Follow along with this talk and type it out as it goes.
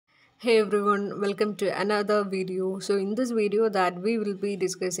Hey everyone, welcome to another video. So in this video that we will be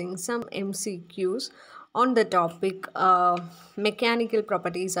discussing some MCQs on the topic mechanical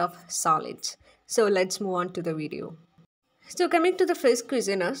properties of solids. So let's move on to the video. So coming to the first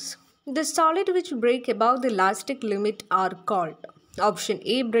question is, the solid which break above the elastic limit are called option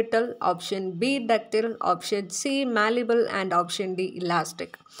A brittle, option B ductile, option C malleable and option D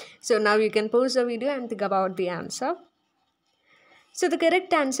elastic. So now you can pause the video and think about the answer. So the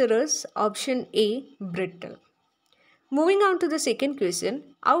correct answer is option A, brittle. Moving on to the second question,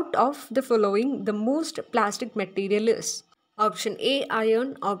 out of the following, the most plastic material is option A,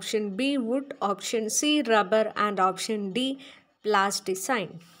 iron, option B, wood, option C, rubber, and option D,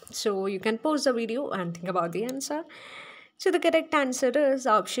 plasticine. So you can pause the video and think about the answer. So the correct answer is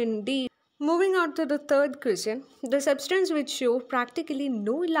option D. Moving on to the third question, the substance which show practically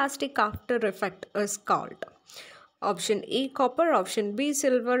no elastic after effect is called option A copper, option B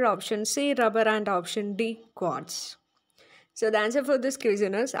silver, option C rubber, and option D quartz. So the answer for this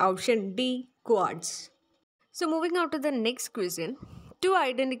question is option D quartz. So moving on to the next question. Two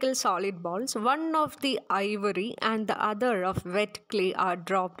identical solid balls, one of the ivory and the other of wet clay, are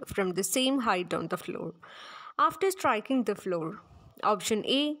dropped from the same height on the floor. After striking the floor, option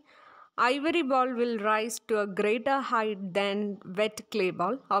A, ivory ball will rise to a greater height than wet clay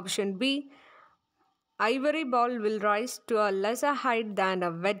ball. Option B, ivory ball will rise to a lesser height than a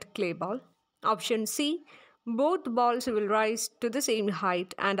wet clay ball. Option C, both balls will rise to the same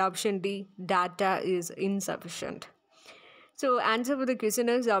height. And option D, data is insufficient. So answer for the question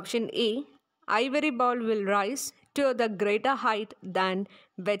is option A, ivory ball will rise to the greater height than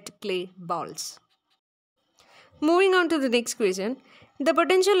wet clay balls. Moving on to the next question. The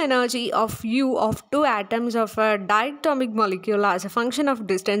potential energy of U of two atoms of a diatomic molecule as a function of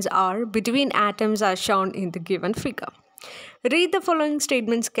distance r between atoms as shown in the given figure. Read the following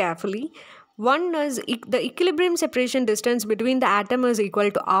statements carefully. One is the equilibrium separation distance between the atom is equal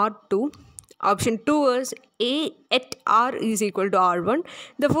to r2. Option 2 is A at R is equal to R1.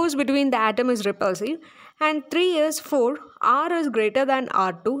 The force between the atom is repulsive. And 3 is 4. R is greater than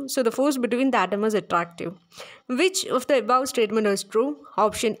R2. So the force between the atom is attractive. Which of the above statement is true?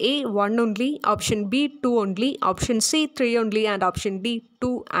 Option A 1 only. Option B 2 only. Option C 3 only. And option D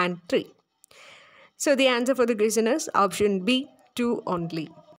 2 and 3. So the answer for the question is option B 2 only.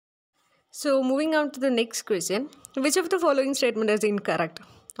 So moving on to the next question. Which of the following statement is incorrect?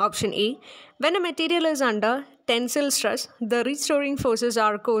 Option A, when a material is under tensile stress, the restoring forces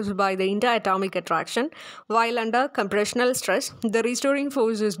are caused by the interatomic attraction, while under compressional stress, the restoring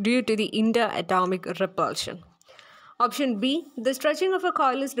force is due to the interatomic repulsion. Option B, the stretching of a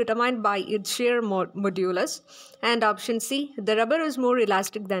coil is determined by its shear modulus. And option C, the rubber is more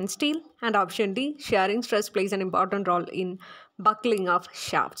elastic than steel. And option D, shearing stress plays an important role in buckling of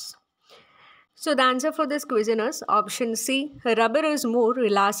shafts. So the answer for this question is option C, rubber is more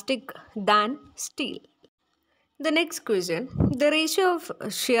elastic than steel. The next question, the ratio of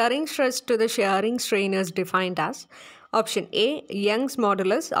shearing stress to the shearing strain is defined as option A, Young's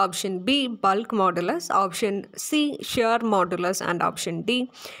modulus, option B, bulk modulus, option C, shear modulus, and option D,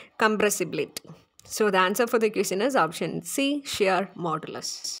 compressibility. So the answer for the question is option C, shear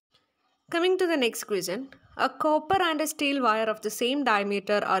modulus. Coming to the next question, a copper and a steel wire of the same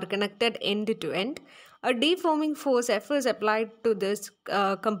diameter are connected end to end. A deforming force F is applied to this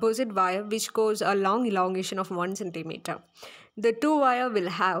composite wire, which causes a long elongation of 1 centimeter. The two wire will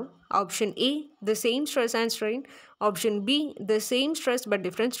have option A, the same stress and strain, option B, the same stress but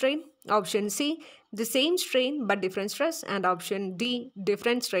different strain, option C, the same strain but different stress, and option D,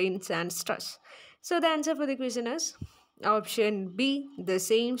 different strains and stress. So the answer for the question is option B, the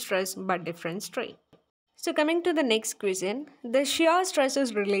same stress but different strain. So coming to the next question, the shear stress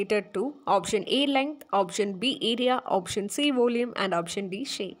is related to option A length, option B area, option C volume, and option D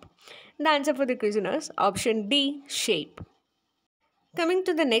shape. The answer for the question is option D shape. Coming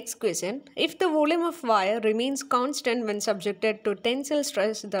to the next question, if the volume of wire remains constant when subjected to tensile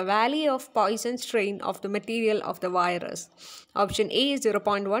stress, the value of Poisson strain of the material of the wire is option A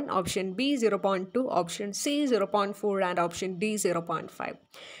 0.1, option B 0.2, option C 0.4, and option D 0.5.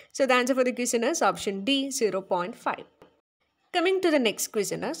 So the answer for the question is option D 0.5. Coming to the next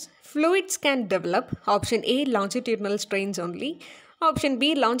question is, fluids can develop option A longitudinal strains only, option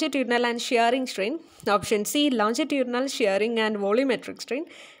B longitudinal and shearing strain, option C longitudinal shearing and volumetric strain,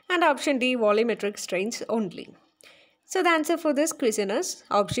 and option D volumetric strains only. So the answer for this question is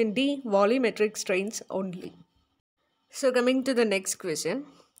option D volumetric strains only. So coming to the next question,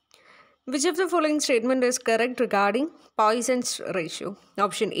 which of the following statement is correct regarding Poisson's ratio?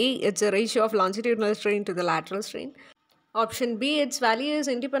 Option A, it's a ratio of longitudinal strain to the lateral strain. Option B, its value is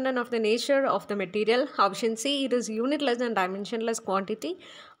independent of the nature of the material. Option C, it is unitless and dimensionless quantity.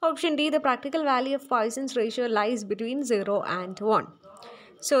 Option D, the practical value of Poisson's ratio lies between 0 and 1.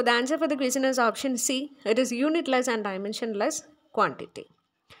 So the answer for the question is option C, it is unitless and dimensionless quantity.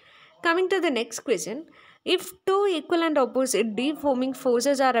 Coming to the next question, if two equal and opposite deforming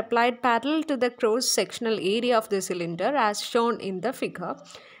forces are applied parallel to the cross-sectional area of the cylinder as shown in the figure,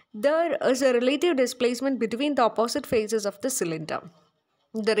 there is a relative displacement between the opposite faces of the cylinder.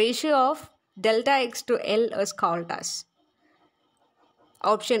 The ratio of delta x to L is called as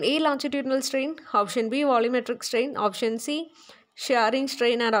option A, longitudinal strain, option B, volumetric strain, option C, shearing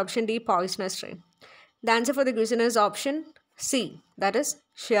strain, and option D, Poissonian strain. The answer for the question is option C, that is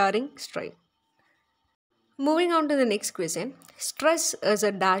shearing strain. Moving on to the next question, stress is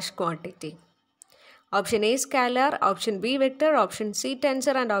a dash quantity. Option A, scalar, option B, vector, option C,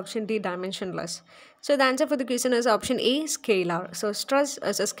 tensor, and option D, dimensionless. So the answer for the question is option A, scalar. So stress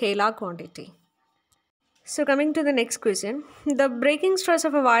is a scalar quantity. So coming to the next question, the breaking stress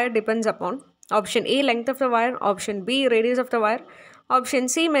of a wire depends upon option A, length of the wire, option B, radius of the wire, option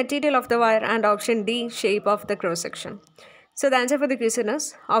C, material of the wire, and option D, shape of the cross section. So the answer for the question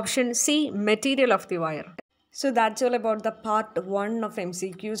is option C, material of the wire. So that's all about the part 1 of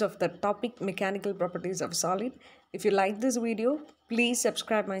MCQs of the topic mechanical properties of solid. If you like this video, please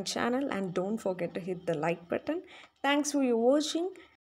subscribe my channel and don't forget to hit the like button. Thanks for your watching.